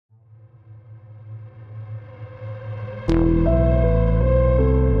Hello.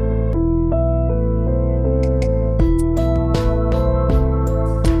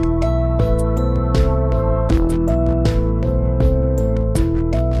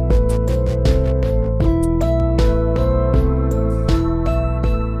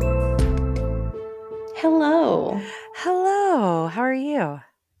 Hello, how are you?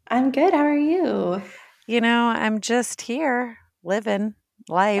 I'm good. How are you? I'm just here living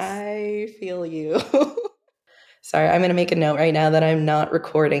life. I feel you. Sorry, I'm going to make a note right now that I'm not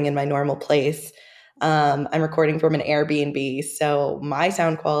recording in my normal place. I'm recording from an Airbnb, so my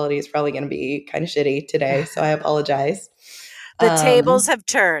sound quality is probably going to be kind of shitty today, so I apologize. The tables Um, have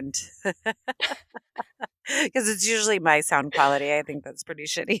turned because it's usually my sound quality. I think that's pretty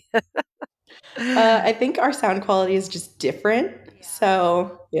shitty. I think our sound quality is just different.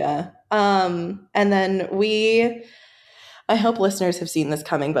 So, yeah. And then I hope listeners have seen this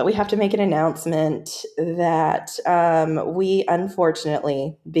coming, but we have to make an announcement that we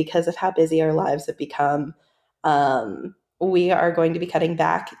unfortunately, because of how busy our lives have become, we are going to be cutting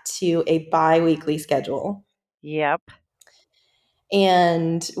back to a bi-weekly schedule. Yep.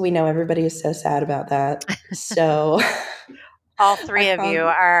 And we know everybody is so sad about that. So All I three of you found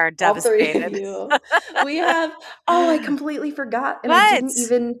are all three of devastated. you. We have, oh, I completely forgot. And What?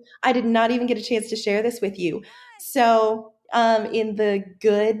 I did not even get a chance to share this with you. So, in the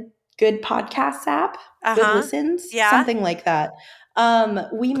good podcasts app, good Uh-huh. listens, Yeah. something like that.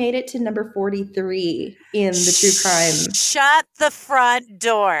 We made it to number 43 in the true crime. Shut the front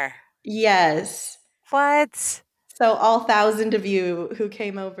door. Yes. What? So all 1,000 of you who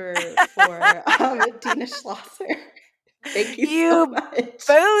came over for Dina Schlosser, thank you so You much.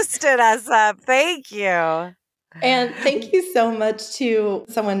 boosted us up. Thank you. And thank you so much to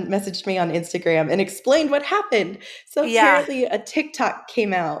someone messaged me on Instagram and explained what happened. So Yeah. apparently a TikTok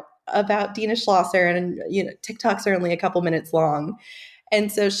came out about Dina Schlosser, and TikToks are only a couple minutes long.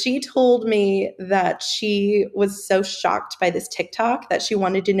 And so she told me that she was so shocked by this TikTok that she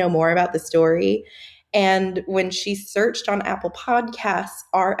wanted to know more about the story. And when she searched on Apple Podcasts,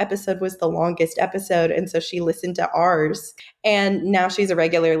 our episode was the longest episode. And so she listened to ours. And now she's a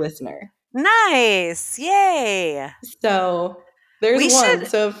regular listener. Nice. Yay. So there's We one. should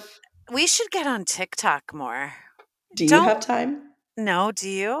So we should get on TikTok more. do you Don't have time? know, do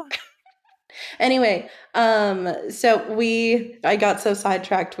you? Anyway, so I got so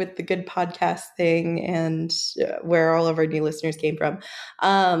sidetracked with the good podcast thing and where all of our new listeners came from.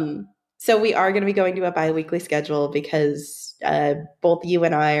 So we are going to be going to a bi-weekly schedule because both you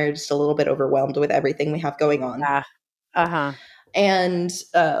and I are just a little bit overwhelmed with everything we have going on. Yeah. Uh-huh. And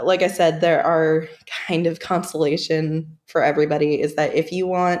like I said, there are kind of consolation for everybody is that if you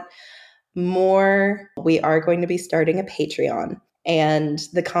want more, we are going to be starting a Patreon. And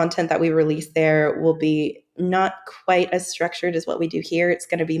the content that we release there will be not quite as structured as what we do here. It's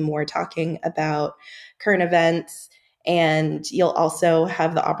going to be more talking about current events. And you'll also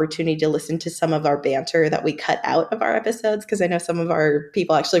have the opportunity to listen to some of our banter that we cut out of our episodes, because I know some of our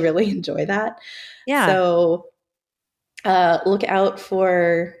people actually really enjoy that. Yeah. So look out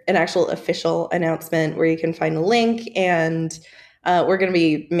for an actual official announcement where you can find a link. And we're going to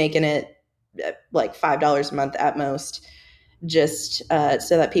be making it like $5 a month at most, just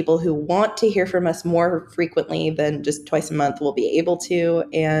so that people who want to hear from us more frequently than just twice a month will be able to.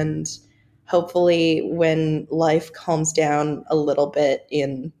 And hopefully, when life calms down a little bit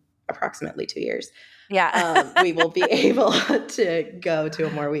in approximately 2 years, Yeah. we will be able to go to a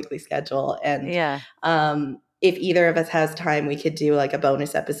more weekly schedule. And Yeah. if either of us has time, we could do like a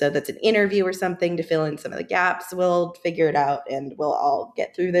bonus episode that's an interview or something to fill in some of the gaps. We'll figure it out and we'll all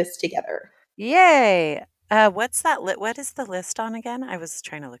get through this together. Yay. What is the list on again? I was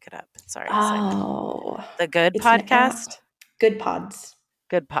trying to look it up. Sorry, side note. Oh, The Good it's an app. Podcast? Good Pods.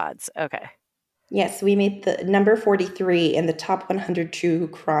 Good Pods. Okay. Yes, we made the number 43 in the top 100 true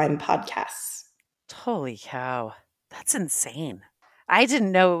crime podcasts. Holy cow. That's insane. I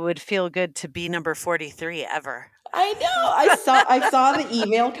didn't know it would feel good to be number 43 ever. I know. I saw the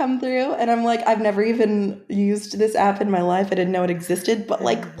email come through and I'm like, I've never even used this app in my life. I didn't know it existed, but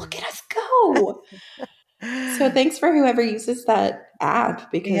like, look at us go. So thanks for whoever uses that app,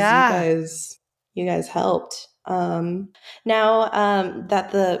 because Yeah. you guys helped. Now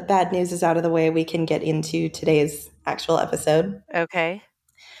that the bad news is out of the way, we can get into today's actual episode. Okay.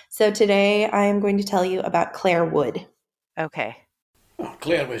 So today I am going to tell you about Claire Wood. Okay. Well,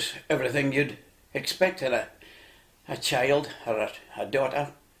 Claire was everything you'd expect in a child or a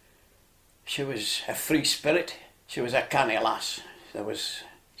daughter. She was a free spirit. She was a canny lass.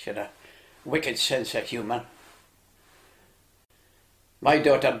 She had a wicked sense of humour. My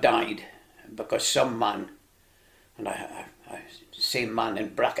daughter died because some man And I same man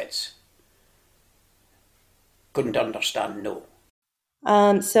in brackets. Couldn't understand, no.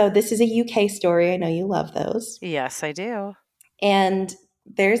 So this is a UK story. I know you love those. Yes, I do. And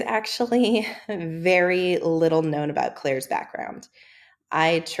there's actually very little known about Claire's background.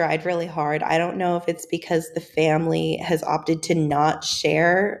 I tried really hard. I don't know if it's because the family has opted to not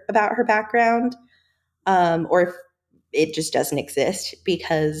share about her background, or if it just doesn't exist.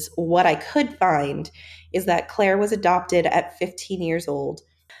 Because what I could find is that Claire was adopted at 15 years old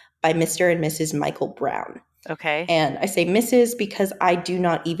by Mr. and Mrs. Michael Brown. Okay. And I say Mrs. because I do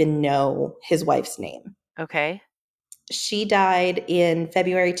not even know his wife's name. Okay. She died in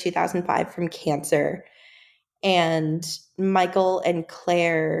February 2005 from cancer. And Michael and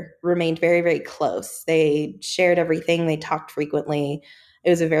Claire remained very, very close. They shared everything, they talked frequently. It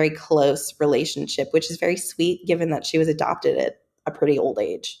was a very close relationship, which is very sweet given that she was adopted at a pretty old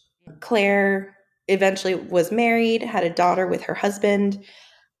age. Claire eventually was married, had a daughter with her husband.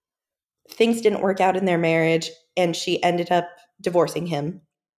 Things didn't work out in their marriage, and she ended up divorcing him.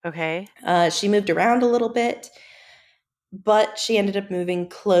 Okay. She moved around a little bit, but she ended up moving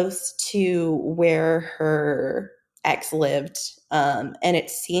close to where her ex lived. And it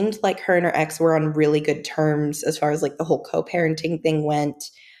seemed like her and her ex were on really good terms as far as like the whole co-parenting thing went.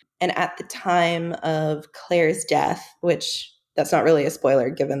 And at the time of Claire's death, which that's not really a spoiler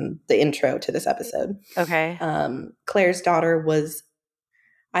given the intro to this episode. Okay. Claire's daughter was,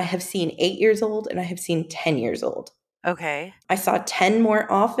 I have seen 8 years old and I have seen 10 years old. Okay. I saw 10 more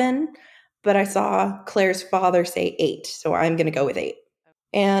often, but I saw Claire's father say 8, so I'm going to go with 8.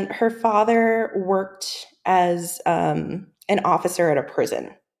 And her father worked as an officer at a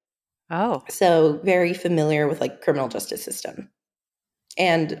prison. Oh. So very familiar with like criminal justice system.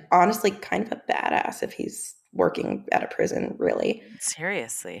 And honestly, kind of a badass if he's working at a prison, really.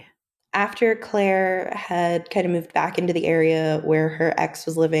 Seriously. After Claire had kind of moved back into the area where her ex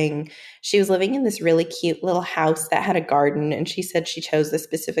was living, she was living in this really cute little house that had a garden. And she said she chose this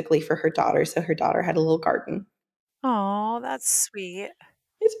specifically for her daughter. So her daughter had a little garden. Oh, that's sweet.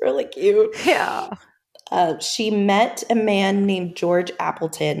 It's really cute. Yeah. She met a man named George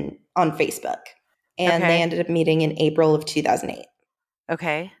Appleton on Facebook. And Okay. they ended up meeting in April of 2008.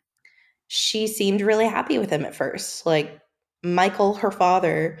 Okay. She seemed really happy with him at first. Like Michael, her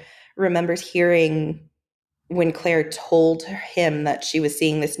father, remembers hearing when Claire told him that she was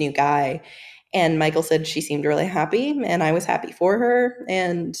seeing this new guy. And Michael said she seemed really happy, and I was happy for her,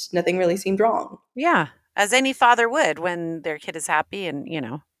 and nothing really seemed wrong. Yeah. As any father would when their kid is happy and,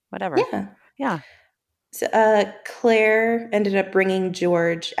 whatever. Yeah. Yeah. So, Claire ended up bringing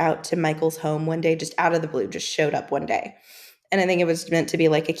George out to Michael's home one day, just out of the blue, just showed up one day. And I think it was meant to be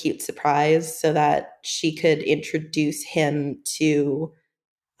like a cute surprise so that she could introduce him to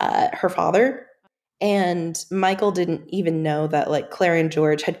her father. And Michael didn't even know that like Claire and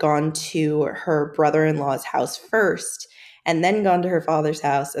George had gone to her brother-in-law's house first and then gone to her father's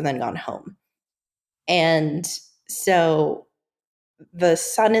house and then gone home. And so the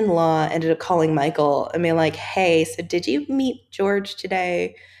son-in-law ended up calling Michael and being like, hey, so did you meet George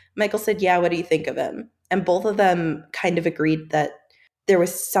today? Michael said, yeah, what do you think of him? And both of them kind of agreed that there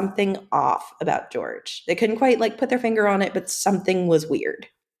was something off about George. They couldn't quite like put their finger on it, but something was weird.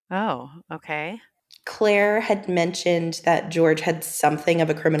 Oh, okay. Claire had mentioned that George had something of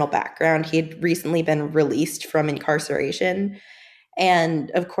a criminal background. He had recently been released from incarceration.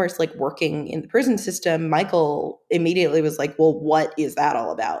 And of course, like working in the prison system, Michael immediately was like, well, what is that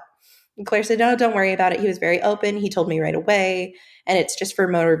all about? And Claire said, no, don't worry about it. He was very open. He told me right away. And it's just for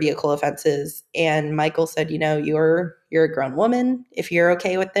motor vehicle offenses. And Michael said, you're a grown woman. If you're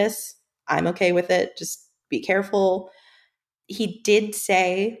okay with this, I'm okay with it. Just be careful. He did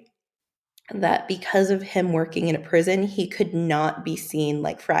say that because of him working in a prison, he could not be seen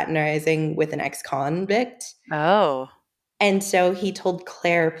like fraternizing with an ex-convict. Oh. And so he told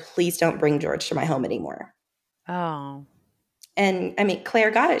Claire, please don't bring George to my home anymore. Oh. And I mean,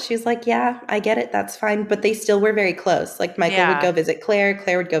 Claire got it. She was like, yeah, I get it. That's fine. But they still were very close. Like Michael would go visit Claire.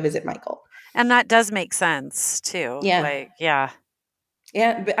 Claire would go visit Michael. And that does make sense too. Yeah. Like, yeah.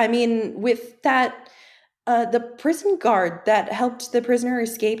 Yeah. But I mean, with that, the prison guard that helped the prisoner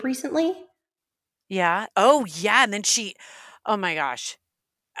escape recently. Yeah. Oh, yeah. And then oh my gosh.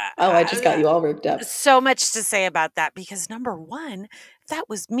 Oh, I just got you all worked up. So much to say about that because number one, if that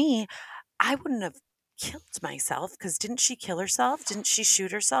was me, I wouldn't have killed myself because didn't she kill herself? Didn't she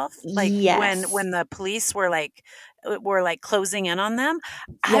shoot herself? Like yes. when the police were like closing in on them,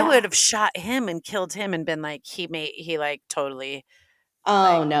 Yeah. I would have shot him and killed him and been like, he like totally.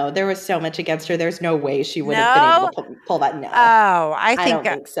 Oh no, there was so much against her. There's no way she would have been able to pull that. No. Oh, I don't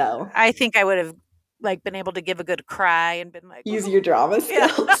think so. I think I would have like been able to give a good cry and been like, Use your drama Yeah.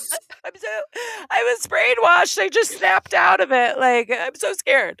 skills. I was brainwashed. I just snapped out of it. Like, I'm so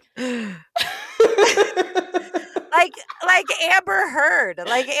scared. like Amber Heard.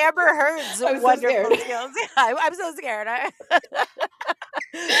 Like Amber Heard's I'm so wonderful scared. skills. Yeah, I'm so scared.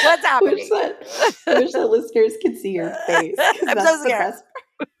 What's happening? I wish that listeners could see your face. 'Cause I'm that's so the scared. best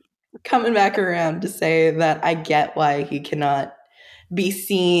part. Coming back around to say that I get why he cannot be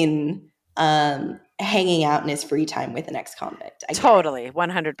seen hanging out in his free time with an ex-convict. I get it. Totally,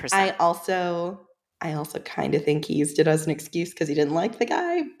 100%. I also kind of think he used it as an excuse because he didn't like the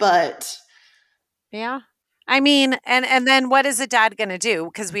guy, but Yeah. I mean, and then what is a dad going to do?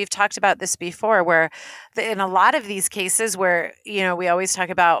 Because we've talked about this before, where in a lot of these cases where, you know, we always talk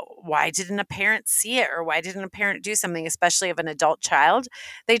about why didn't a parent see it or why didn't a parent do something, especially of an adult child?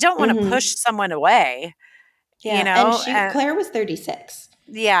 They don't want to push someone away, yeah. you know? And Claire was 36.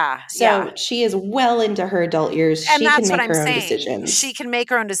 Yeah. So she is well into her adult years. And she that's can what make I'm her own saying. decisions. She can make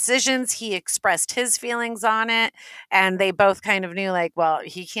her own decisions. He expressed his feelings on it. And they both kind of knew, like, well,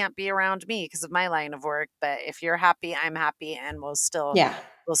 he can't be around me because of my line of work. But if you're happy, I'm happy. And we'll still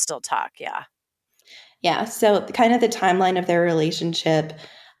talk. Yeah. Yeah. So kind of the timeline of their relationship.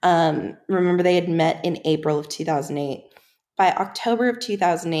 Remember, they had met in April of 2008. By October of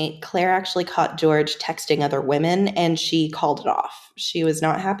 2008, Claire actually caught George texting other women and she called it off. She was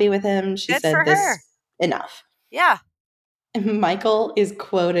not happy with him. She Good said, for her. Enough. Yeah. Michael is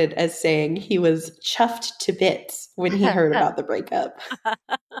quoted as saying he was chuffed to bits when he heard about the breakup.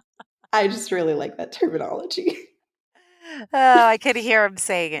 I just really like that terminology. Oh, I could hear him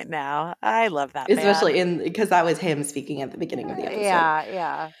saying it now. I love that. Especially because that was him speaking at the beginning of the episode.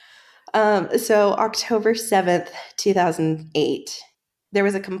 Yeah. So October 7th, 2008, there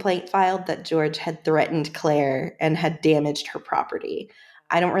was a complaint filed that George had threatened Claire and had damaged her property.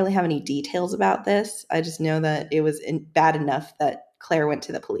 I don't really have any details about this. I just know that it was bad enough that Claire went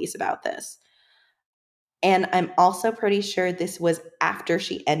to the police about this. And I'm also pretty sure this was after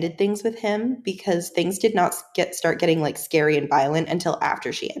she ended things with him because things did not start getting like scary and violent until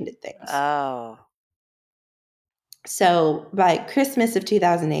after she ended things. Oh. So by Christmas of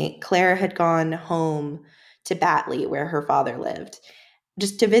 2008, Claire had gone home to Batley, where her father lived,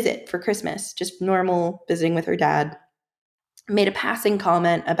 just to visit for Christmas, just normal visiting with her dad. Made a passing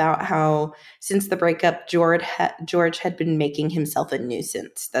comment about how since the breakup, George had been making himself a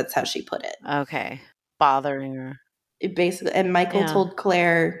nuisance. That's how she put it. Okay. Bothering her. Basically, and Michael told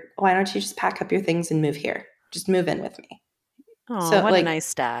Claire, why don't you just pack up your things and move here? Just move in with me. Oh, so, what a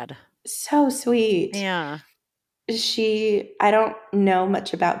nice dad. So sweet. Yeah. I don't know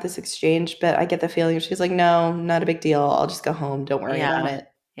much about this exchange, but I get the feeling she's like, no, not a big deal. I'll just go home. Don't worry about it.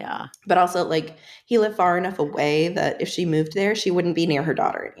 Yeah. But also, like, he lived far enough away that if she moved there, she wouldn't be near her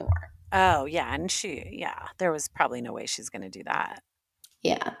daughter anymore. Oh, yeah. And there was probably no way she's going to do that.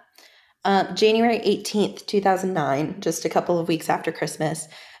 Yeah. January 18th, 2009, just a couple of weeks after Christmas,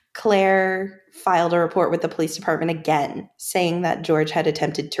 Claire filed a report with the police department again, saying that George had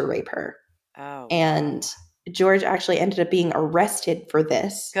attempted to rape her. Oh. And George actually ended up being arrested for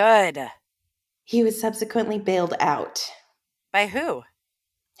this. Good. He was subsequently bailed out. By who?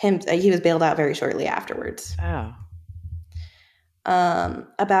 He was bailed out very shortly afterwards. Oh.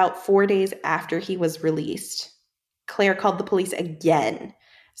 About 4 days after he was released, Claire called the police again,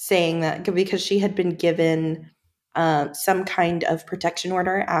 saying that because she had been given some kind of protection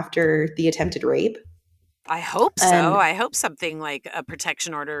order after the attempted rape. I hope so. I hope something like a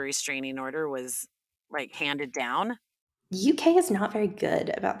protection order, restraining order was like handed down. UK is not very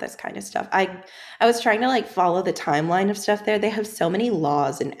good about this kind of stuff. I was trying to like follow the timeline of stuff there. They have so many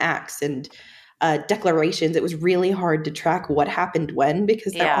laws and acts and declarations. It was really hard to track what happened when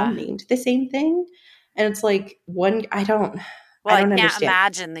because they're all named the same thing. And it's like I don't can't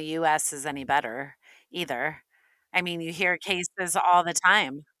imagine the US is any better either. I mean, you hear cases all the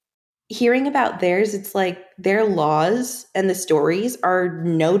time. Hearing about theirs, it's like their laws and the stories are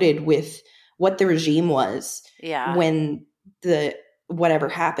noted with what the regime was when whatever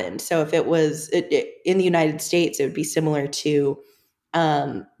happened. So if it was in the United States, it would be similar to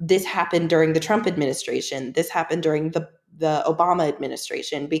this happened during the Trump administration. This happened during the Obama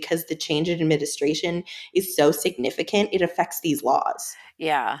administration because the change in administration is so significant. It affects these laws.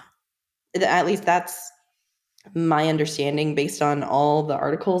 Yeah. At least that's my understanding based on all the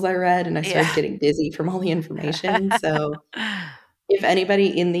articles I read, and I started getting dizzy from all the information. So if anybody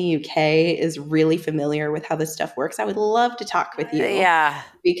in the UK is really familiar with how this stuff works, I would love to talk with you. Yeah.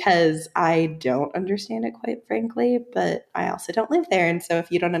 Because I don't understand it, quite frankly, but I also don't live there. And so if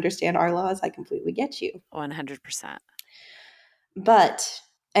you don't understand our laws, I completely get you. 100%. But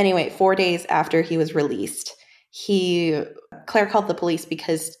Anyway, 4 days after he was released, Claire called the police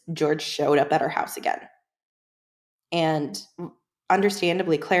because George showed up at her house again. And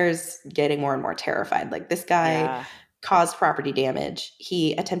understandably, Claire's getting more and more terrified. Like, this guy caused property damage.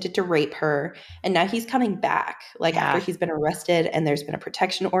 He attempted to rape her, and now he's coming back. Like, after he's been arrested and there's been a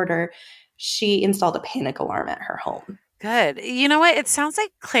protection order, she installed a panic alarm at her home. Good. You know what? It sounds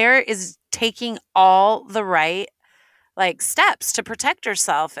like Claire is taking all the right steps to protect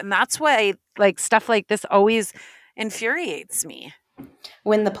herself, and that's why stuff like this always infuriates me.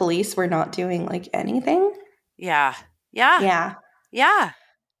 When the police were not doing anything. Yeah.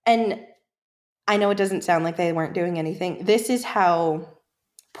 And I know it doesn't sound like they weren't doing anything. This is how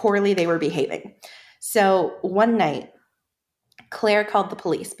poorly they were behaving. So one night, Claire called the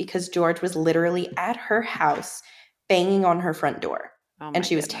police because George was literally at her house banging on her front door. And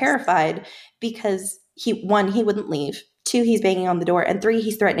she was terrified because he wouldn't leave. 2, he's banging on the door. And 3,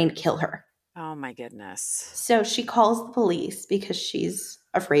 he's threatening to kill her. Oh my goodness. So she calls the police because she's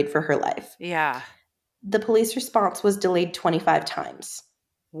afraid for her life. Yeah. The police response was delayed 25 times.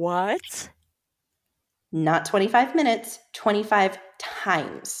 What? Not 25 minutes, 25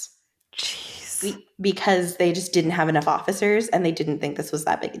 times. Jeez. Because they just didn't have enough officers and they didn't think this was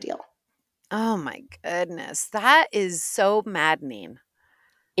that big a deal. Oh my goodness. That is so maddening.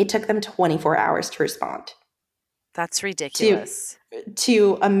 It took them 24 hours to respond. That's ridiculous.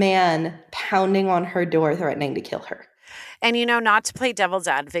 To a man pounding on her door threatening to kill her. And, not to play devil's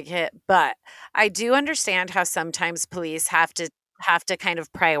advocate, but I do understand how sometimes police have to kind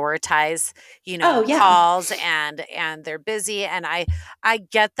of prioritize, calls and they're busy. And I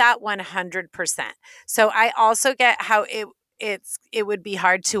get that 100%. So I also get how it would be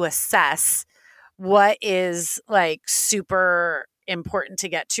hard to assess what is super important to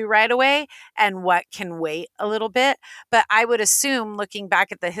get to right away and what can wait a little bit. But I would assume, looking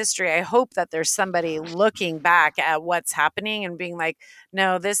back at the history, I hope that there's somebody looking back at what's happening and being like,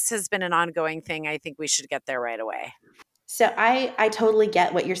 no, this has been an ongoing thing. I think we should get there right away. So I totally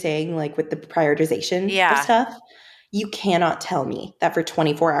get what you're saying, with the prioritization of stuff. You cannot tell me that for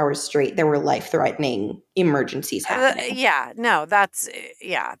 24 hours straight there were life-threatening emergencies happening.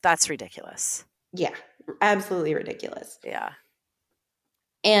 That's ridiculous. Yeah, absolutely ridiculous. Yeah.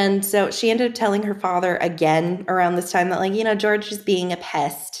 And so she ended up telling her father again around this time that, George is being a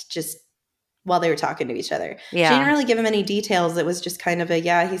pest, just while they were talking to each other. Yeah. She didn't really give him any details. It was just kind of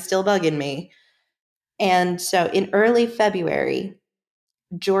he's still bugging me. And so in early February,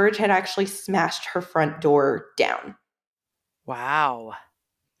 George had actually smashed her front door down. Wow.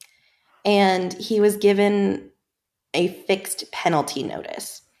 And he was given a fixed penalty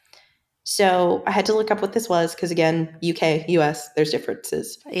notice. So I had to look up what this was because, again, UK, US, there's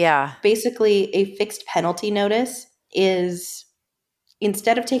differences. Yeah. Basically, a fixed penalty notice is,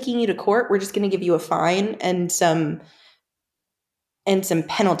 instead of taking you to court, we're just going to give you a fine and some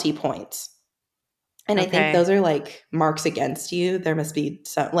penalty points. And I think those are marks against you. There must be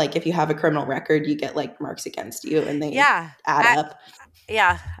some, if you have a criminal record, you get marks against you and they add up.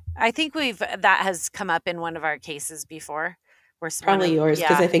 Yeah. I think that has come up in one of our cases before. Probably yours,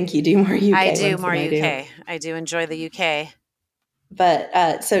 because I think you do more UK. I do more UK. I do enjoy the UK.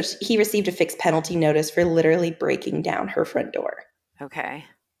 But so he received a fixed penalty notice for literally breaking down her front door. Okay.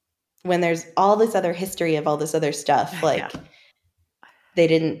 When there's all this other history of all this other stuff, they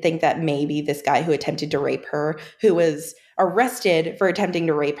didn't think that maybe this guy who attempted to rape her, who was arrested for attempting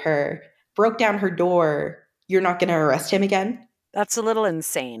to rape her, broke down her door, you're not going to arrest him again? That's a little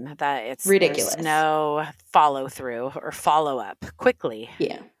insane that it's ridiculous. There's no follow through or follow up quickly.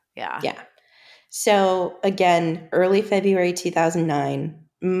 Yeah. So again, early February 2009,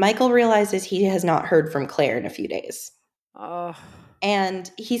 Michael realizes he has not heard from Claire in a few days. Oh. And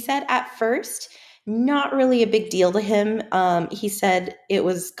he said at first, not really a big deal to him. He said it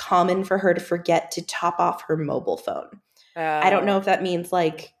was common for her to forget to top off her mobile phone. I don't know if that means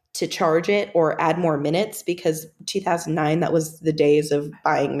to charge it or add more minutes, because 2009, that was the days of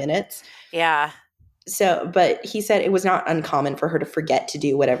buying minutes. Yeah. So, but he said it was not uncommon for her to forget to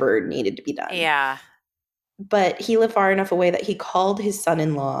do whatever needed to be done. Yeah. But he lived far enough away that he called his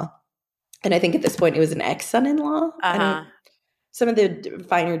son-in-law. And I think at this point it was an ex-son-in-law. Some of the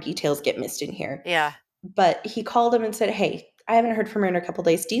finer details get missed in here. Yeah. But he called him and said, hey, I haven't heard from her in a couple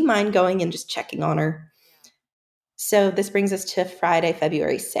days. Do you mind going and just checking on her? So this brings us to Friday,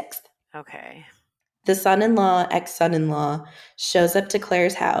 February 6th. Okay. The son-in-law, ex-son-in-law, shows up to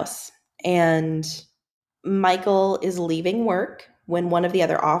Claire's house, and Michael is leaving work when one of the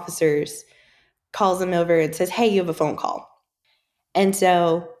other officers calls him over and says, hey, you have a phone call. And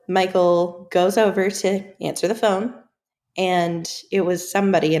so Michael goes over to answer the phone, And it was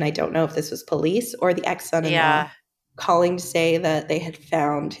somebody, and I don't know if this was police or the ex-son-in-law, Yeah. calling to say that they had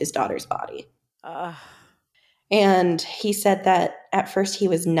found his daughter's body. Ugh. And he said that at first he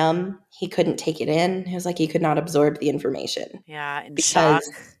was numb. He couldn't take it in. It was like he could not absorb the information. Yeah, in Because, shock.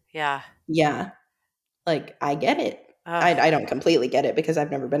 Yeah. yeah, like, I get it. Ugh. I don't completely get it because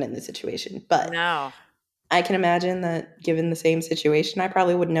I've never been in this situation. But No. I can imagine that given the same situation, I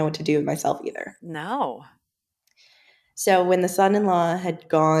probably wouldn't know what to do with myself either. No. So when the son-in-law had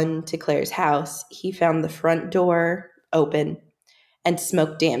gone to Claire's house, he found the front door open and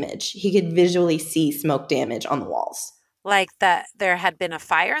smoke damage. He could visually see smoke damage on the walls. Like that there had been a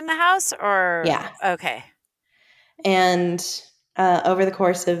fire in the house, or? Yeah. Okay. And over the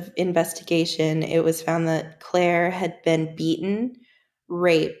course of investigation, it was found that Claire had been beaten,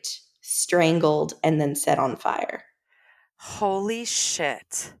 raped, strangled, and then set on fire. Holy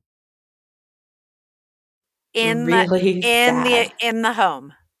shit. Really sad. In the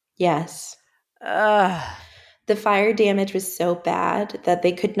home. Yes. Ugh. The fire damage was so bad that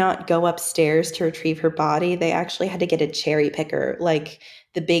they could not go upstairs to retrieve her body. They actually had to get a cherry picker, like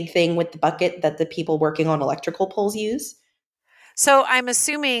the big thing with the bucket that the people working on electrical poles use. So I'm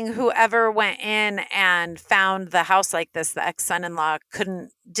assuming whoever went in and found the house like this, the ex-son-in-law,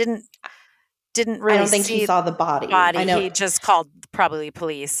 didn't really I don't think see he saw the body. body. I know He just called probably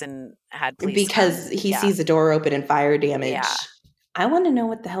police and had police because come. he Yeah. sees the door open and fire damage. Yeah. I want to know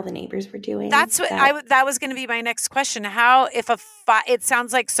what the hell the neighbors were doing. That's what that was going to be my next question. How, if it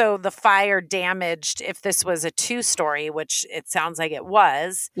sounds like, so the fire damaged, if this was a 2-story, which it sounds like it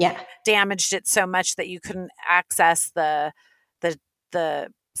was, Yeah. damaged it so much that you couldn't access the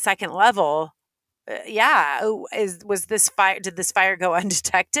second level. Was this fire? Did this fire go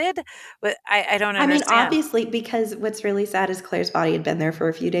undetected? But I don't understand. I mean, obviously, because what's really sad is Claire's body had been there for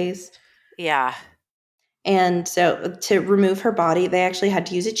a few days. Yeah. And so to remove her body, they actually had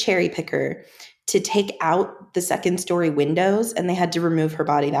to use a cherry picker to take out the second-story windows, and they had to remove her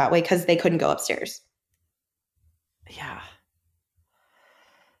body that way because they couldn't go upstairs. Yeah.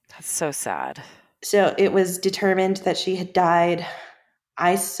 That's so sad. So it was determined that she had died.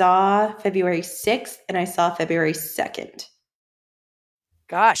 I saw February 6th and I saw February 2nd.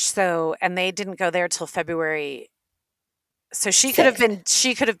 Gosh, and they didn't go there till February. So she could have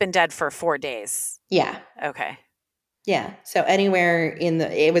been dead for 4 days. Yeah. Okay. Yeah. So anywhere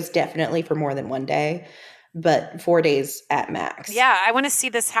it was definitely for more than one day, but 4 days at max. Yeah, I want to see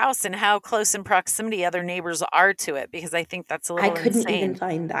this house and how close in proximity other neighbors are to it, because I think that's a little insane. I couldn't even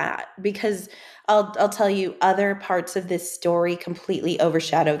find that, because I'll tell you, other parts of this story completely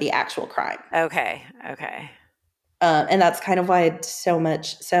overshadow the actual crime. Okay. And that's kind of why it's so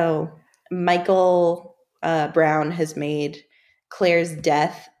much. So Michael Brown has made Claire's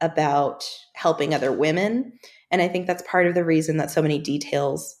death about helping other women. And I think that's part of the reason that so many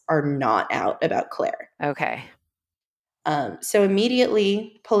details are not out about Claire. Okay. So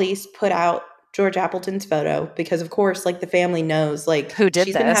immediately police put out George Appleton's photo because, of course, like, the family knows, like, who did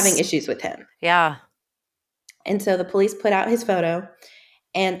she's this? Been having issues with him. Yeah. And so the police put out his photo,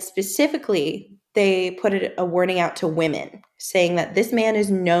 and specifically they put a warning out to women saying that this man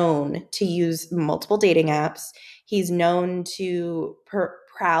is known to use multiple dating apps. He's known to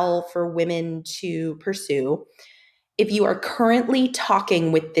prowl for women to pursue. If you are currently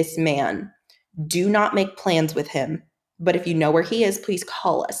talking with this man, do not make plans with him. But if you know where he is, please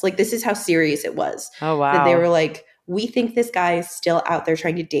call us. Like, this is how serious it was. Oh, wow. That they were like, we think this guy is still out there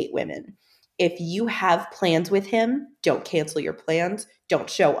trying to date women. If you have plans with him, don't cancel your plans. Don't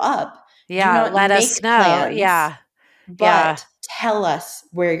show up. Yeah, let us know. Plans, yeah. But tell us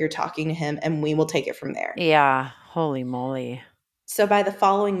where you're talking to him, and we will take it from there. Yeah. Holy moly. So by the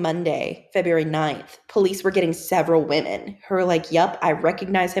following Monday, February 9th, police were getting several women who were like, yup, I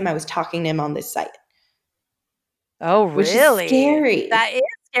recognize him. I was talking to him on this site. Oh, really? Which is scary. That is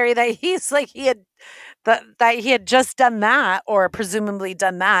scary that he's like, that he had just done that, or presumably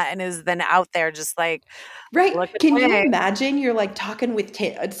done that, and is then out there just like, right. Can you imagine you're like talking with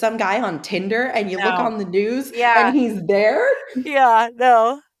some guy on Tinder and you look on the news and he's there? Yeah,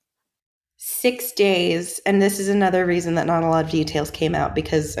 no. 6 days, and this is another reason that not a lot of details came out,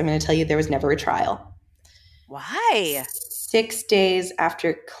 because I'm going to tell you there was never a trial. Why? 6 days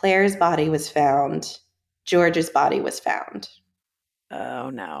after Claire's body was found, George's body was found.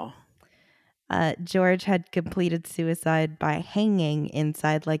 Oh, no. George had completed suicide by hanging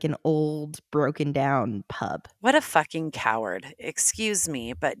inside like an old, broken down pub. What a fucking coward. Excuse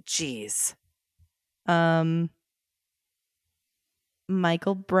me, but geez. Michael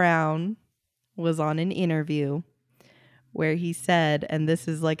Brown was on an interview where he said, and this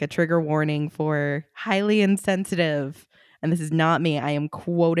is like a trigger warning for highly insensitive and this is not me, I am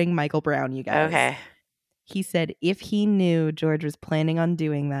quoting Michael Brown, you guys. Okay. He said if he knew George was planning on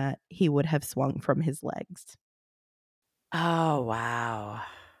doing that, he would have swung from his legs. Oh, wow.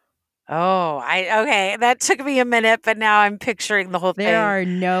 Oh, okay. That took me a minute, but now I'm picturing the whole thing. There are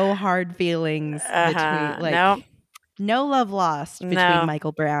no hard feelings between, like, Nope. no love lost between No.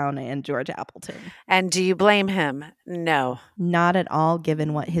 Michael Brown and George Appleton. And do you blame him? No. Not at all,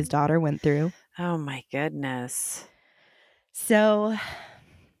 given what his daughter went through. Oh, my goodness. So,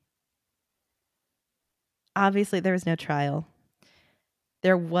 obviously, there was no trial.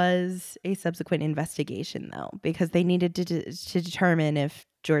 There was a subsequent investigation, though, because they needed to determine if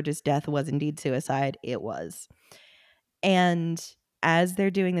George's death was indeed suicide. It was. And as they're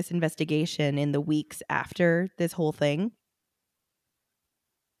doing this investigation in the weeks after this whole thing,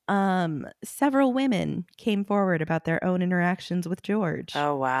 several women came forward about their own interactions with George.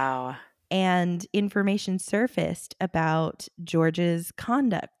 Oh, wow. And information surfaced about George's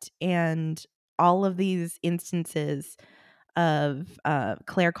conduct and all of these instances of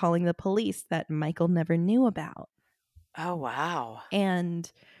Claire calling the police that Michael never knew about. Oh, wow.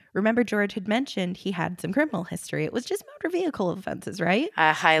 And remember, George had mentioned he had some criminal history. It was just motor vehicle offenses, right?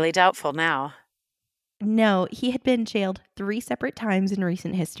 Highly doubtful now. No, he had been jailed 3 separate times in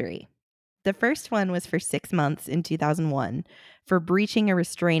recent history. The first one was for 6 months in 2001 for breaching a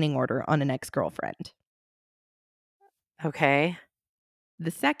restraining order on an ex-girlfriend. Okay.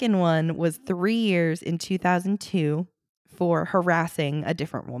 The second one was 3 years in 2002 for harassing a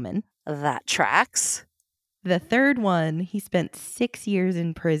different woman. That tracks. The third one, he spent 6 years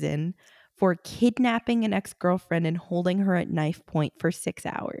in prison for kidnapping an ex-girlfriend and holding her at knife point for 6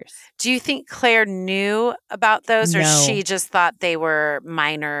 hours. Do you think Claire knew about those, or No. she just thought they were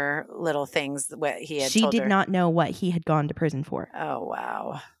minor little things what he had She told did her? not know what he had gone to prison for. Oh,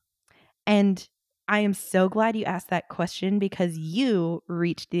 wow. And I am so glad you asked that question because you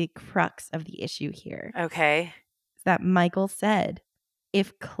reached the crux of the issue here. Okay. That Michael said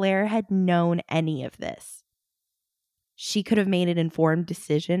if Claire had known any of this, she could have made an informed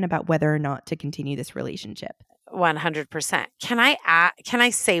decision about whether or not to continue this relationship. 100%. Can I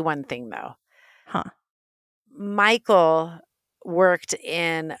say one thing though? Huh. Michael worked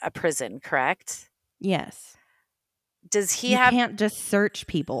in a prison, correct? Yes. Does he You have? can't just search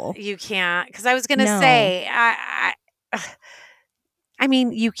people. You can't, because I was going to No. say, I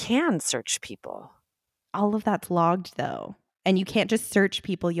mean, you can search people. All of that's logged though. And you can't just search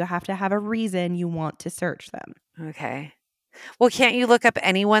people. You have to have a reason you want to search them. Okay. Well, can't you look up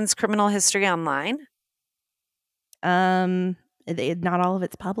anyone's criminal history online? Not all of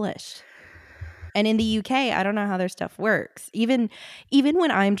it's published. And in the UK, I don't know how their stuff works. Even when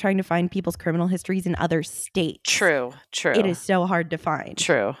I'm trying to find people's criminal histories in other states. True. It is so hard to find.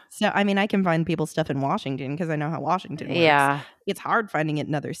 True. So, I mean, I can find people's stuff in Washington because I know how Washington works. Yeah. It's hard finding it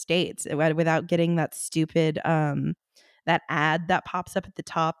in other states without getting that stupid that ad that pops up at the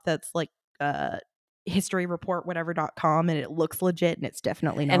top that's like historyreport.whatever.com and it looks legit and it's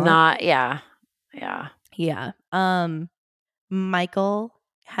definitely not. And not, yeah. Yeah. Yeah. Michael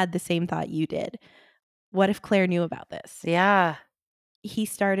had the same thought you did. What if Claire knew about this? Yeah. He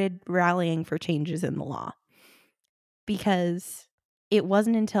started rallying for changes in the law because it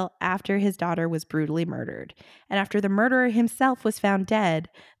wasn't until after his daughter was brutally murdered and after the murderer himself was found dead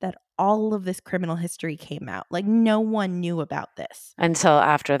that all of this criminal history came out. Like, no one knew about this. Until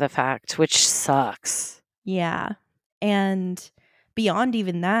after the fact, which sucks. Yeah. And beyond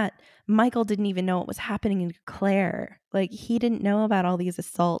even that, Michael didn't even know what was happening to Claire. Like, he didn't know about all these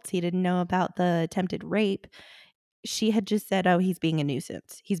assaults. He didn't know about the attempted rape. She had just said, oh, he's being a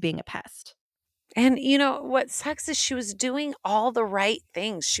nuisance. He's being a pest. And you know what sucks is she was doing all the right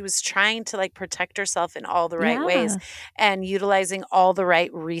things. She was trying to like protect herself in all the right ways and utilizing all the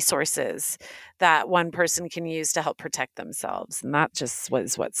right resources that one person can use to help protect themselves. And that just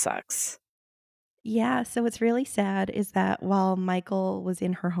was what sucks. Yeah, so what's really sad is that while Michael was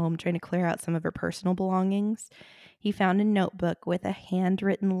in her home trying to clear out some of her personal belongings, he found a notebook with a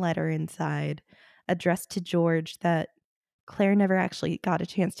handwritten letter inside addressed to George that Claire never actually got a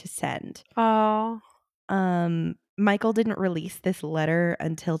chance to send. Oh. Michael didn't release this letter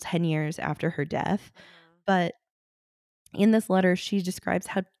until 10 years after her death, but in this letter, she describes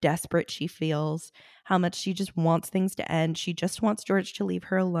how desperate she feels, how much she just wants things to end. She just wants George to leave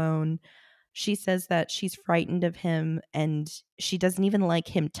her alone. She says that she's frightened of him and she doesn't even like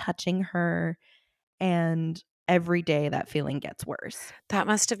him touching her. And every day that feeling gets worse. That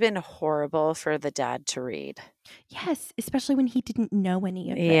must have been horrible for the dad to read. Yes, especially when he didn't know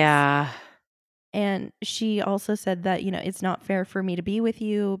any of this. Yeah. And she also said that, it's not fair for me to be with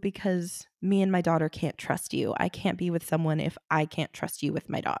you because me and my daughter can't trust you. I can't be with someone if I can't trust you with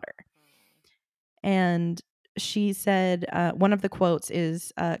my daughter. And she said, one of the quotes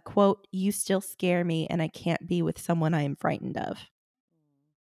is, quote, "You still scare me and I can't be with someone I am frightened of."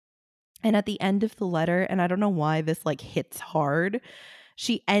 And at the end of the letter, and I don't know why this hits hard,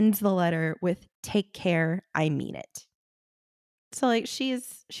 she ends the letter with, "Take care, I mean it." So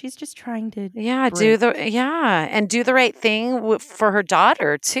she's just trying to Yeah, break. and do the right thing for her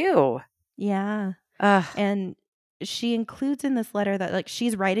daughter too. Yeah. Ugh, And she includes in this letter that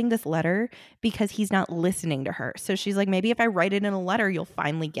she's writing this letter because he's not listening to her. So she's like, maybe if I write it in a letter, you'll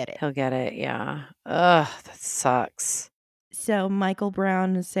finally get it. he'll get it. Yeah. Ugh, that sucks. So Michael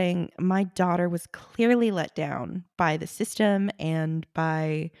Brown is saying, my daughter was clearly let down by the system and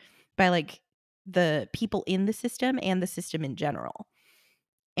by the people in the system and the system in general.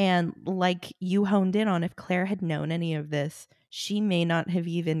 And like you honed in on, if Claire had known any of this, she may not have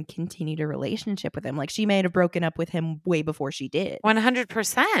even continued a relationship with him. She may have broken up with him way before she did.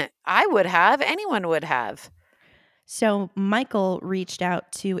 100%. I would have. Anyone would have. So Michael reached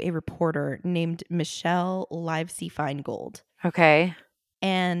out to a reporter named Michelle Livesey-Feingold. Okay.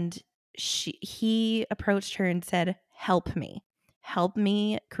 And he approached her and said, help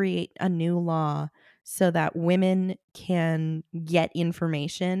me create a new law so that women can get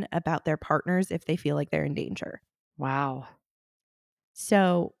information about their partners if they feel like they're in danger. Wow.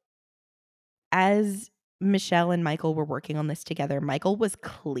 So as Michelle and Michael were working on this together, Michael was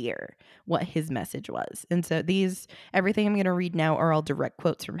clear what his message was. And so everything I'm going to read now are all direct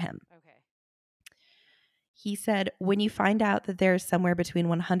quotes from him. Okay. He said, when you find out that there is somewhere between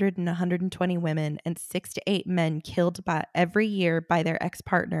 100 and 120 women and 6 to 8 men killed every year by their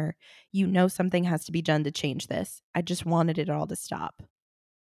ex-partner, you know something has to be done to change this. I just wanted it all to stop.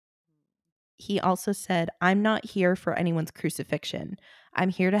 He also said, I'm not here for anyone's crucifixion. I'm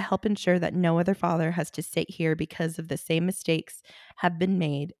here to help ensure that no other father has to sit here because of the same mistakes have been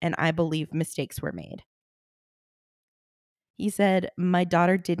made, and I believe mistakes were made. He said, my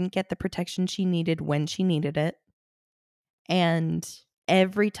daughter didn't get the protection she needed when she needed it. And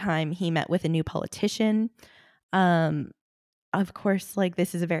every time he met with a new politician, of course,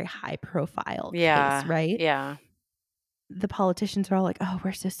 this is a very high profile case, right? Yeah. The politicians are all like, oh,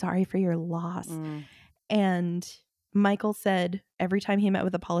 we're so sorry for your loss. Mm. And Michael said every time he met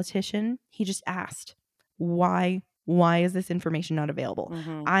with a politician, he just asked, why is this information not available?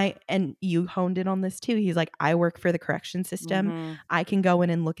 Mm-hmm. And you honed in on this too. He's like, I work for the correction system. Mm-hmm. I can go in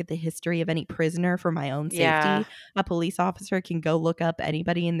and look at the history of any prisoner for my own safety. Yeah. A police officer can go look up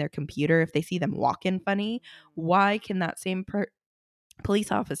anybody in their computer if they see them walking funny. Why can that same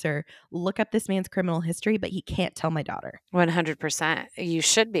police officer look up this man's criminal history, but he can't tell my daughter? 100%. You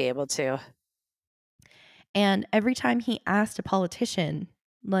should be able to. And every time he asked a politician,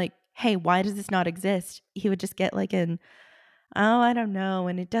 hey, why does this not exist? He would just get oh, I don't know.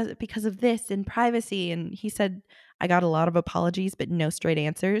 And it does it because of this and privacy. And he said, I got a lot of apologies, but no straight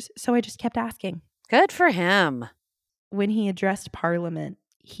answers. So I just kept asking. Good for him. When he addressed Parliament,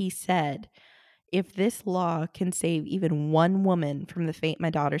 he said, if this law can save even one woman from the fate my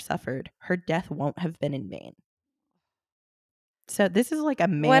daughter suffered, her death won't have been in vain. So this is a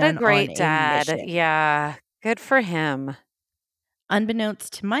man What a great on dad. a mission. Yeah. Good for him.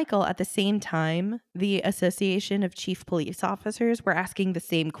 Unbeknownst to Michael, at the same time, the Association of Chief Police Officers were asking the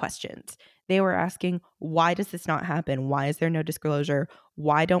same questions. They were asking, why does this not happen? Why is there no disclosure?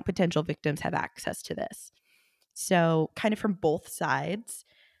 Why don't potential victims have access to this? So kind of from both sides,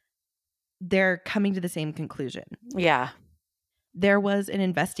 they're coming to the same conclusion. Yeah. There was an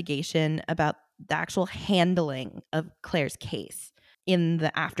investigation about the actual handling of Claire's case in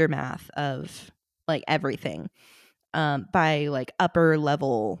the aftermath of everything. By upper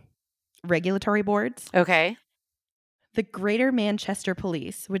level regulatory boards. Okay. The Greater Manchester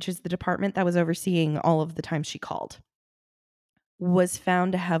Police, which is the department that was overseeing all of the times she called, was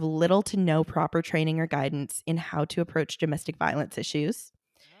found to have little to no proper training or guidance in how to approach domestic violence issues.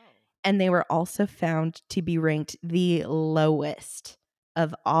 And they were also found to be ranked the lowest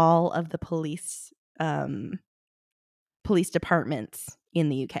of all of the police departments in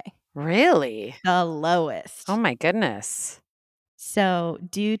the UK. Really? The lowest. Oh my goodness. So,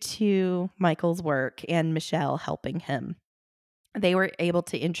 due to Michael's work and Michelle helping him, they were able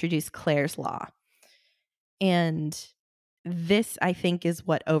to introduce Claire's Law. And this, I think, is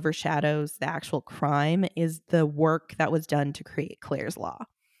what overshadows the actual crime, is the work that was done to create Claire's Law.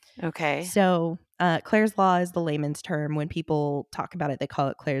 Okay. So, Claire's Law is the layman's term. When people talk about it, they call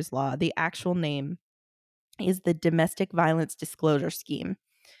it Claire's Law. The actual name is the Domestic Violence Disclosure Scheme.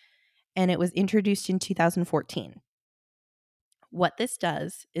 and it was introduced in 2014. What this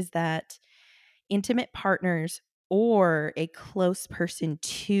does is that intimate partners or a close person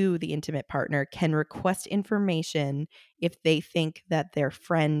to the intimate partner can request information if they think that their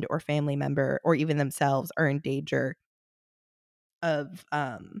friend or family member or even themselves are in danger of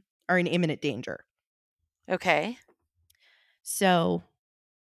are in imminent danger. Okay. So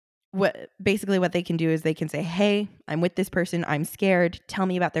what they can do is they can say, "Hey, I'm with this person. I'm scared. Tell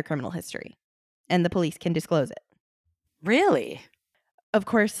me about their criminal history." And the police can disclose it. Really? Of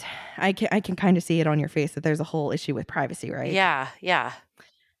course, I can kind of see it on your face that there's a whole issue with privacy, right? Yeah, yeah.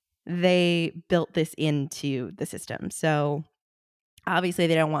 They built this into the system. So obviously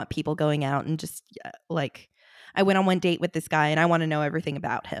they don't want people going out and just like, I went on one date with this guy and I want to know everything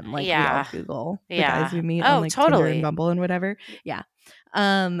about him. Like we all Yeah. Google the Yeah. guys we meet on Oh, like Tinder and totally. Bumble and whatever. Yeah.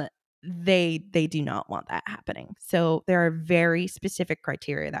 They do not want that happening. So there are very specific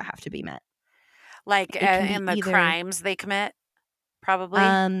criteria that have to be met. Like It can be in the either crimes they commit, probably?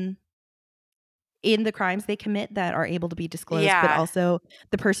 in the crimes they commit that are able to be disclosed, but Yeah. also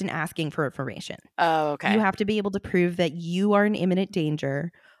the person asking for information. Oh, You okay. have to be able to prove that you are in imminent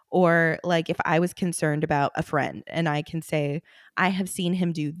danger. Or like if I was concerned about a friend and I can say, I have seen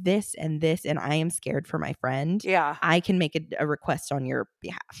him do this and this and I am scared for my friend, Yeah. I can make a request on your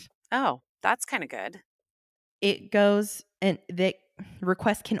behalf. Oh, that's kind of good. It goes, and the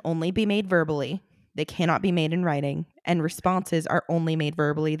requests can only be made verbally. They cannot be made in writing, and responses are only made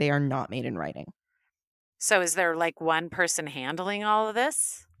verbally. They are not made in writing. So is there like one person handling all of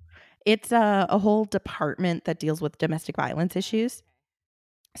this? It's a whole department that deals with domestic violence issues.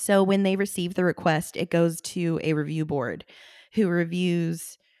 So when they receive the request, it goes to a review board who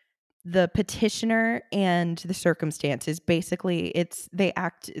reviews the petitioner and the circumstances. Basically, it's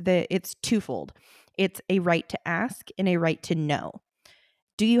twofold. It's a right to ask and a right to know.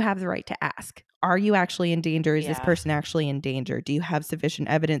 Do you have the right to ask? Are you actually in danger? Is this Yeah. person actually in danger? Do you have sufficient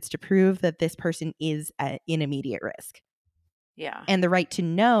evidence to prove that this person is in immediate risk? Yeah. And the right to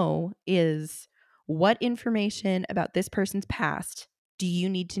know is, what information about this person's past do you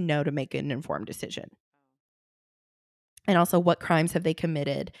need to know to make an informed decision? And also, what crimes have they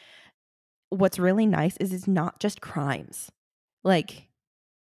committed? What's really nice is it's not just crimes. Like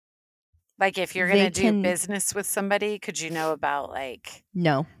if you're going to do business with somebody, could you know about like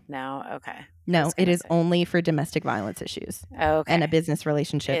No. Okay. No, it is only for domestic violence issues. Okay. And a business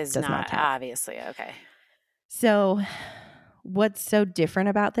relationship Is does not count. Obviously. Okay. So what's so different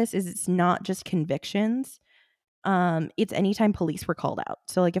about this is it's not just convictions. It's anytime police were called out.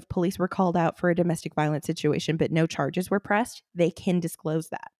 So like if police were called out for a domestic violence situation but no charges were pressed, they can disclose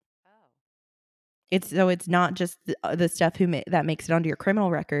that. Oh. It's not just the stuff that makes it onto your criminal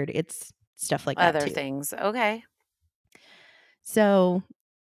record. It's stuff like that Other too. things. Okay. So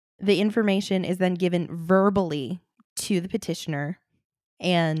the information is then given verbally to the petitioner,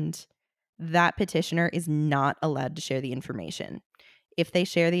 and that petitioner is not allowed to share the information. If they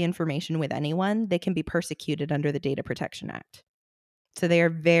share the information with anyone, they can be persecuted under the Data Protection Act. So they are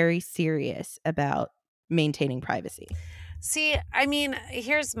very serious about maintaining privacy. See, I mean,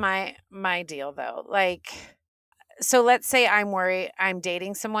 here's my deal though. Like, so let's say I'm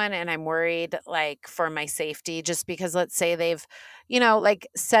dating someone and I'm worried like for my safety, just because let's say they've, like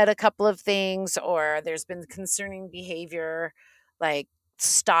said a couple of things, or there's been concerning behavior, like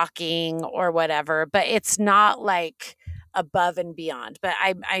stalking or whatever, but it's not like above and beyond, but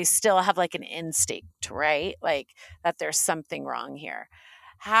I still have like an instinct, right? Like that there's something wrong here.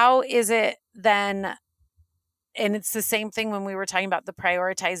 How is it then? And it's the same thing when we were talking about the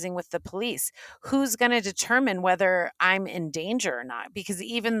prioritizing with the police. Who's going to determine whether I'm in danger or not? Because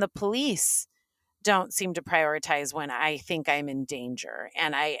even the police don't seem to prioritize when I think I'm in danger.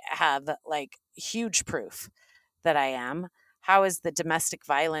 And I have like huge proof that I am. How is the domestic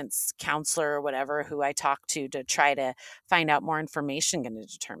violence counselor or whatever who I talk to try to find out more information going to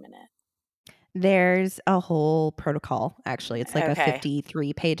determine it? There's a whole protocol, actually. It's like a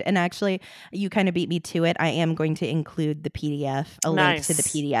 53-page. And actually, you kind of beat me to it. I am going to include the PDF, link to the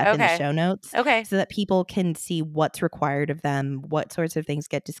PDF in the show notes. Okay. So that people can see what's required of them, what sorts of things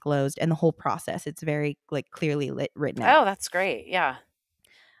get disclosed, and the whole process. It's very clearly written out. Oh, that's great. Yeah.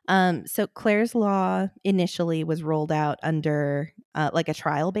 So Clare's Law initially was rolled out under like a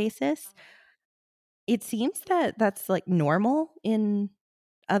trial basis. It seems that that's like normal in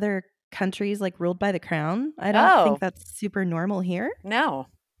other countries like ruled by the crown. I don't think that's super normal here. No.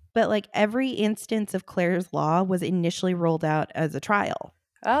 But like every instance of Clare's Law was initially rolled out as a trial.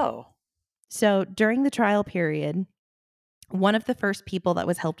 Oh. So during the trial period, One of the first people that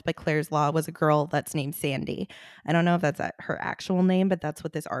was helped by Clare's Law was a girl that's named Sandy. I don't know if that's her actual name, but that's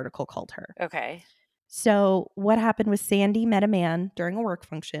what this article called her. Okay. So what happened was Sandy met a man during a work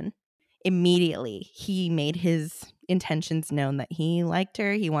function. Immediately, he made his intentions known that he liked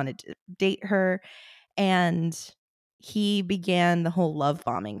her. He wanted to date her. And he began the whole love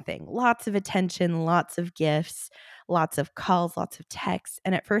bombing thing. Lots of attention, lots of gifts, lots of calls, lots of texts.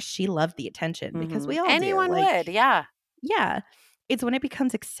 And at first, she loved the attention because we all Anyone do. would, yeah. Yeah. It's when it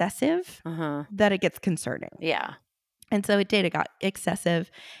becomes excessive that it gets concerning. Yeah. And so it did. It got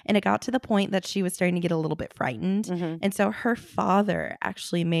excessive. And it got to the point that she was starting to get a little bit frightened. And so her father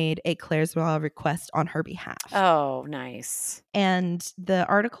actually made a Clare's Law request on her behalf. Oh, nice. And the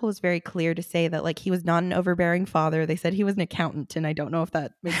article was very clear to say that, like, he was not an overbearing father. They said he was an accountant, and I don't know if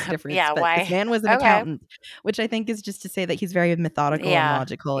that makes a difference. Yeah, but why? This man was an accountant, which I think is just to say that he's very methodical and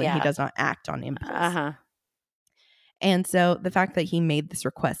logical, and he does not act on impulse. And so the fact that he made this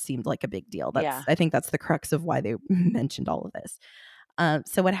request seemed like a big deal. I think that's the crux of why they mentioned all of this.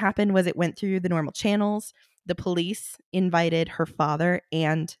 So what happened was it went through the normal channels. The police invited her father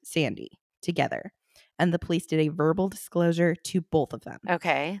and Sandy together. And the police did a verbal disclosure to both of them.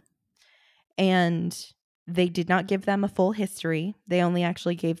 Okay. And they did not give them a full history. They only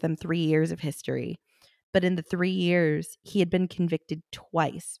actually gave them 3 years of history. But in the 3 years, he had been convicted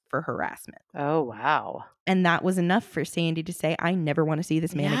twice for harassment. Oh, wow. And that was enough for Sandy to say, I never want to see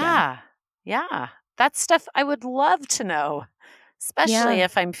this man again. Yeah. That's stuff I would love to know, especially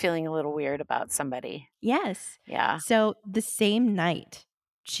if I'm feeling a little weird about somebody. Yes. Yeah. So the same night,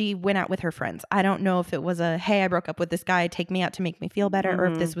 she went out with her friends. I don't know if it was hey, I broke up with this guy, take me out to make me feel better, or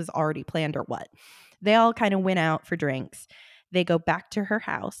if this was already planned or what. They all kind of went out for drinks. They go back to her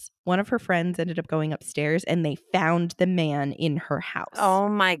house. One of her friends ended up going upstairs, and they found the man in her house. Oh,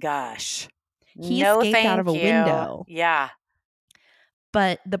 my gosh. He escaped out of a window. Yeah.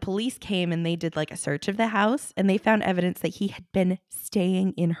 But the police came and they did like a search of the house, and they found evidence that he had been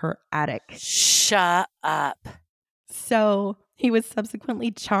staying in her attic. Shut up. So he was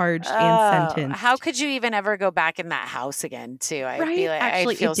subsequently charged and sentenced. How could you even ever go back in that house again, too? Right?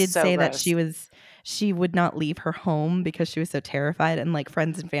 Actually, it did say that she would not leave her home because she was so terrified, and like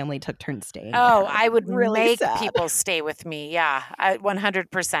friends and family took turns staying. Oh, I would really make sad. people stay with me. Yeah,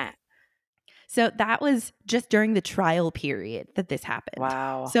 100%. So that was just during the trial period that this happened.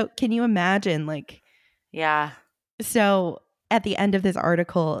 Wow. So can you imagine, like... Yeah. So at the end of this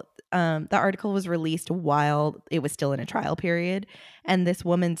article, the article was released while it was still in a trial period. And this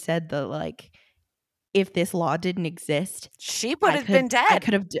woman said that, like, if this law didn't exist, she would have been dead. I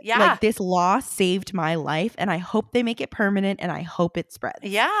could have, like, this law saved my life, and I hope they make it permanent, and I hope it spreads.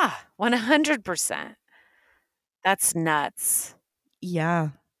 Yeah, 100%. That's nuts.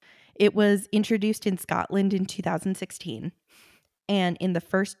 Yeah. It was introduced in Scotland in 2016. And in the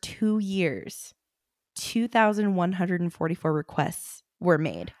first 2 years, 2,144 requests were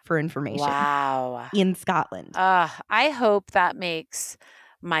made for information. Wow. In Scotland. I hope that makes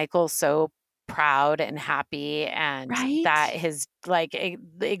Michael so proud and happy, and that his, like,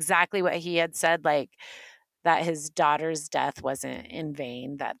 exactly what he had said, like, that his daughter's death wasn't in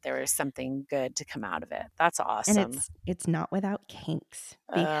vain, that there was something good to come out of it. That's awesome. And it's not without kinks,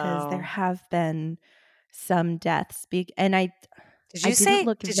 because there have been some deaths. And did you say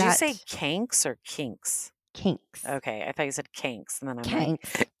kanks or kinks? Kinks. Okay, I thought you said kanks, and then I'm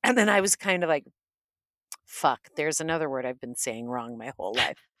Kanks. like, and then I was kind of like, fuck, there's another word I've been saying wrong my whole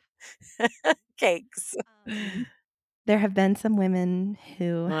life. Cakes. There have been some women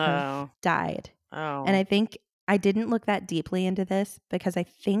who have died. Oh. And I think I didn't look that deeply into this because I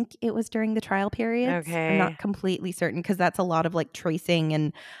think it was during the trial periods. Okay. I'm not completely certain because that's a lot of like tracing,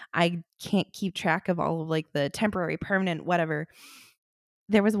 and I can't keep track of all of like the temporary, permanent, whatever.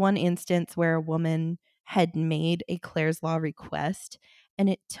 There was one instance where a woman had made a Clare's Law request, and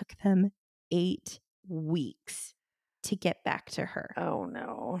it took them 8 weeks to get back to her. Oh,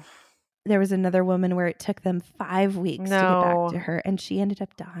 no. There was another woman where it took them 5 weeks to get back to her, and she ended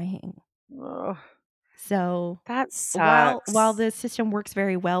up dying. Oh. So that sucks. While the system works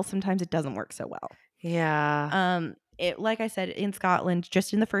very well, sometimes it doesn't work so well. Yeah. Like I said, in Scotland,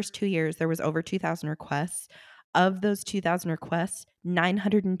 just in the first 2 years, there was over 2,000 requests. Of those 2,000 requests,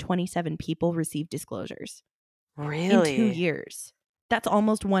 927 people received disclosures. Really? In 2 years. That's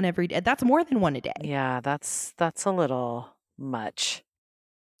almost one every day. That's more than one a day. Yeah, that's a little much.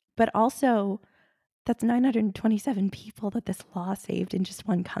 But also, that's 927 people that this law saved in just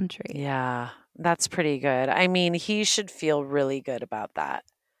one country. Yeah, that's pretty good. I mean, he should feel really good about that.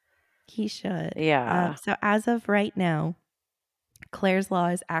 He should. Yeah. So as of right now, Clare's Law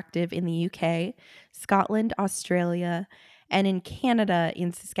is active in the UK, Scotland, Australia, and in Canada,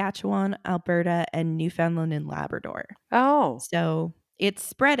 in Saskatchewan, Alberta, and Newfoundland and Labrador. Oh, So it's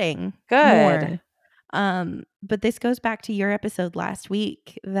spreading good. more. But this goes back to your episode last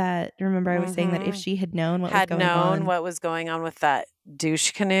week that, remember, I was saying that if Mhm. she had known what was Had going known on, what was going on with that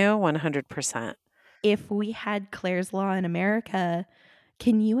douche canoe, 100%. if we had Claire's Law in America,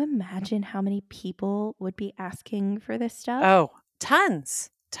 can you imagine how many people would be asking for this stuff? Oh, tons.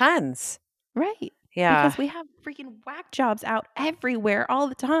 Tons. Right. Yeah. Because we have freaking whack jobs out everywhere all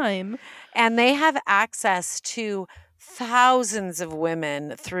the time. And they have access to thousands of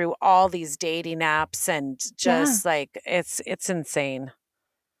women through all these dating apps and just like it's insane.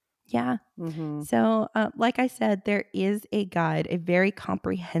 Yeah. Mhm. So, like I said, there is a guide, a very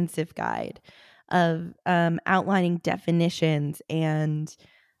comprehensive guide of outlining definitions and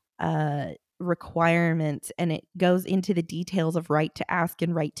requirements, and it goes into the details of right to ask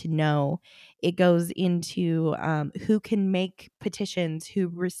and right to know. It goes into who can make petitions, who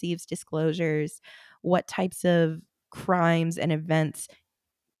receives disclosures, what types of crimes and events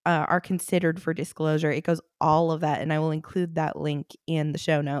are considered for disclosure. It goes all of that, and I will include that link in the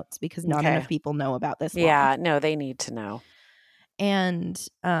show notes because not Okay. enough people know about this law. Yeah, no, they need to know. And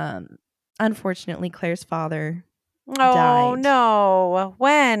unfortunately, Claire's father Oh, died no.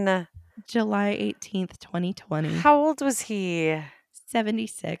 When? July 18th, 2020. How old was he?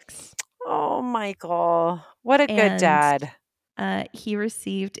 76. Oh, Michael. What a good And dad. he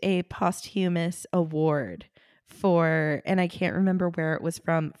received a posthumous award for, and I can't remember where it was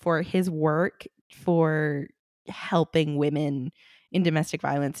from, for his work for helping women in domestic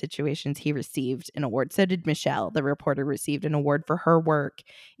violence situations. He received an award. So did Michelle, the reporter, received an award for her work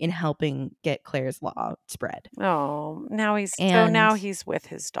in helping get Claire's Law spread. Oh, now he's with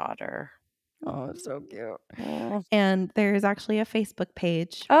his daughter. Oh, it's so cute. Oh. And there's actually a Facebook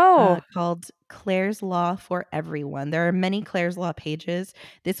page called Claire's Law for Everyone. There are many Claire's Law pages.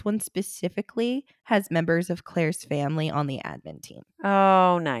 This one specifically has members of Claire's family on the admin team.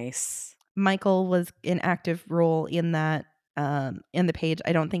 Oh, nice. Michael was an active role in that, in the page.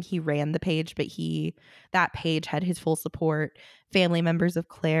 I don't think he ran the page, but that page had his full support. Family members of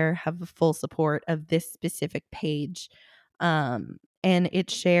Claire have the full support of this specific page. And it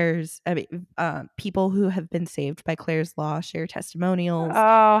shares, people who have been saved by Claire's Law share testimonials.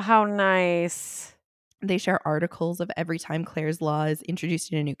 Oh, how nice. They share articles of every time Claire's Law is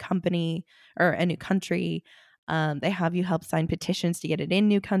introduced in a new company or a new country. They have you help sign petitions to get it in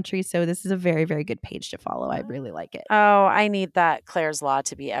new countries. So this is a very, very good page to follow. I really like it. Oh, I need that Claire's Law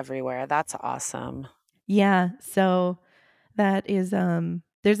to be everywhere. That's awesome. Yeah. So that is,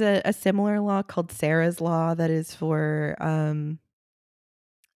 there's a similar law called Sarah's Law that is for,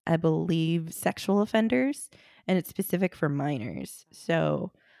 I believe, sexual offenders, and it's specific for minors.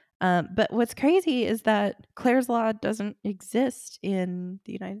 So, but what's crazy is that Claire's Law doesn't exist in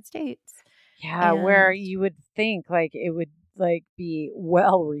the United States. Yeah, where you would think like it would like be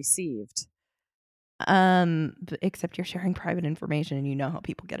well received. Except you're sharing private information, and you know how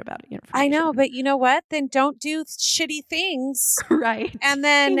people get about it. I know, but you know what? Then don't do shitty things. Right. And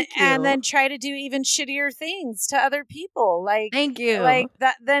then try to do even shittier things to other people. Like, thank you. Like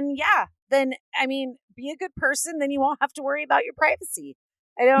that. Then I mean, be a good person. Then you won't have to worry about your privacy.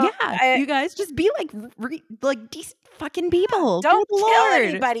 You guys just be like decent fucking people. Don't kill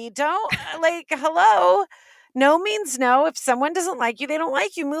anybody. Don't hello. No means no. If someone doesn't like you, they don't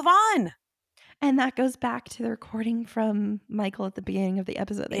like you. Move on. And that goes back to the recording from Michael at the beginning of the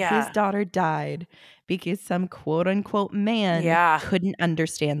episode that his daughter died because some quote unquote man couldn't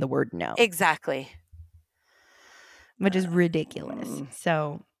understand the word no. Exactly. Which is ridiculous.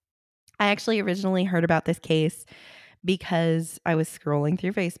 So I actually originally heard about this case because I was scrolling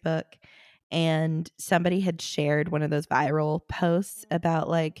through Facebook and somebody had shared one of those viral posts about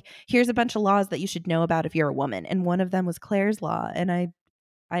like, here's a bunch of laws that you should know about if you're a woman. And one of them was Claire's Law. And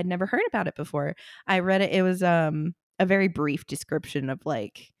I'd never heard about it before. I read it. It was a very brief description of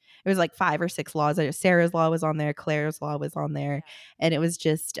like, it was like 5 or 6 laws. Sarah's Law was on there. Claire's Law was on there. And it was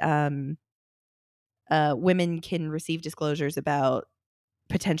just women can receive disclosures about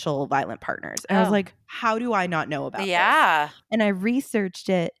potential violent partners. And I was like, how do I not know about this? And I researched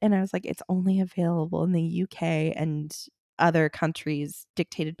it and I was like, it's only available in the UK and other countries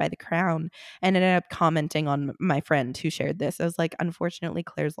dictated by the crown, and ended up commenting on my friend who shared this. I was like, unfortunately,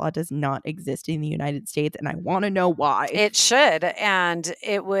 Claire's Law does not exist in the United States, and I want to know why. It should, and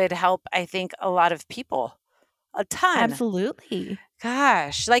it would help, I think, a lot of people. A ton. Absolutely.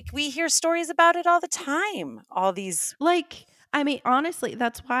 Gosh, like we hear stories about it all the time. All these, like, I mean, honestly,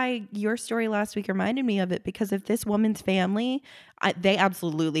 that's why your story last week reminded me of it, because if this woman's family, they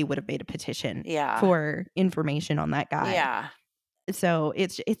absolutely would have made a petition for information on that guy. Yeah. So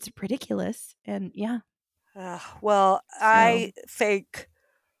it's ridiculous. And yeah. Well, I think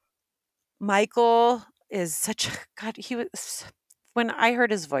Michael is such a God. He was, when I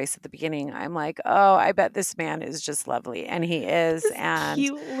heard his voice at the beginning, I'm like, oh, I bet this man is just lovely. And he is. This and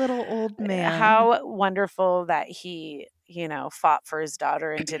cute little old man. How wonderful that he, fought for his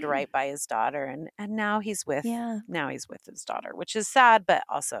daughter and did right by his daughter. And now he's with his daughter, which is sad, but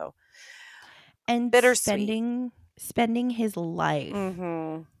also bittersweet. Spending his life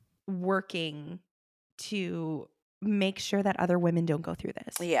working to make sure that other women don't go through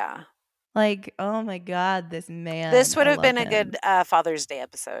this. Yeah. Like, oh my God, this man. This would have been a good Father's Day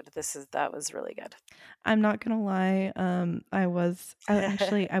episode. That was really good. I'm not gonna lie. I was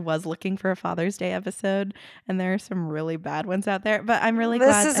looking for a Father's Day episode, and there are some really bad ones out there. But I'm really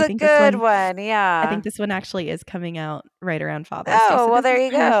glad. This is a good one. Yeah, I think this one actually is coming out right around Father's Day. Oh, well, there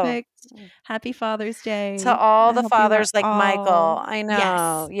you go. Happy Father's Day to all the fathers like Michael. I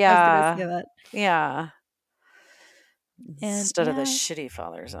know. Yes, yeah, I was gonna say that. Yeah. And instead of the shitty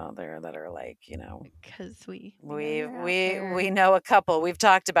fathers out there that are like, because we know a couple. We've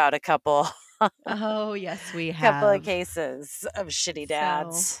talked about a couple. Oh yes, we have couple of cases of shitty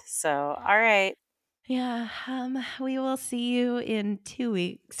dads. So all right. Yeah. We will see you in 2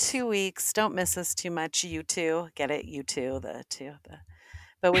 weeks. 2 weeks. Don't miss us too much. You too. Get it? You too.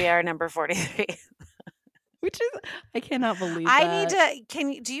 But we are number 43. Which is, I cannot believe that. I need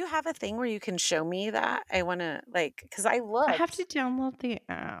to, do you have a thing where you can show me that? I want to, because I looked. I have to download the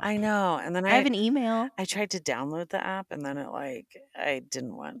app. I know. And then I have an email. I tried to download the app and then I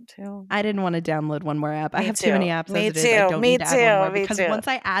didn't want to. I didn't want to download one more app. I have too many apps Me as it too. is. I don't Me need to too. add one more Me because too. once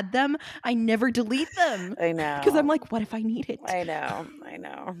I add them, I never delete them. I know. Because I'm like, what if I need it? I know.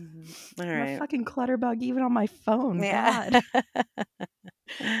 All I'm right. a fucking clutter bug even on my phone. Yeah. God.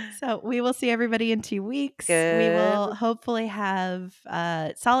 So we will see everybody in 2 weeks. Good. We will hopefully have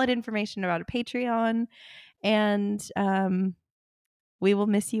solid information about a Patreon, and we will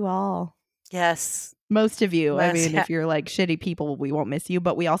miss you all. Yes. Most of you. I mean, if you're like shitty people, we won't miss you,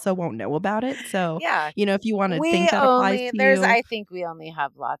 but we also won't know about it. So, yeah, if you want to think that applies to you. I think we only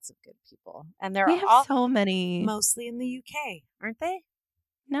have lots of good people. And we have so many. Mostly in the UK, aren't they?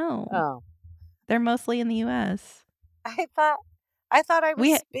 No. Oh. They're mostly in the US. I thought I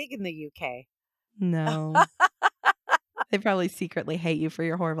was big in the UK. No. They probably secretly hate you for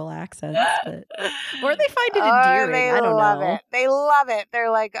your horrible accents, or they find it endearing. I don't know. They love it.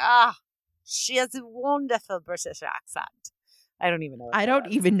 They're like, she has a wonderful British accent. I don't even know. I don't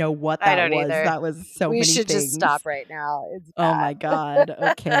even know what that was. Either. That was so many things. We should just stop right now. It's oh my God.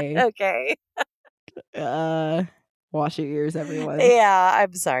 Okay. Okay. Wash your ears, everyone. Yeah,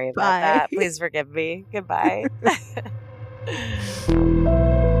 I'm sorry about that. Please forgive me. Goodbye.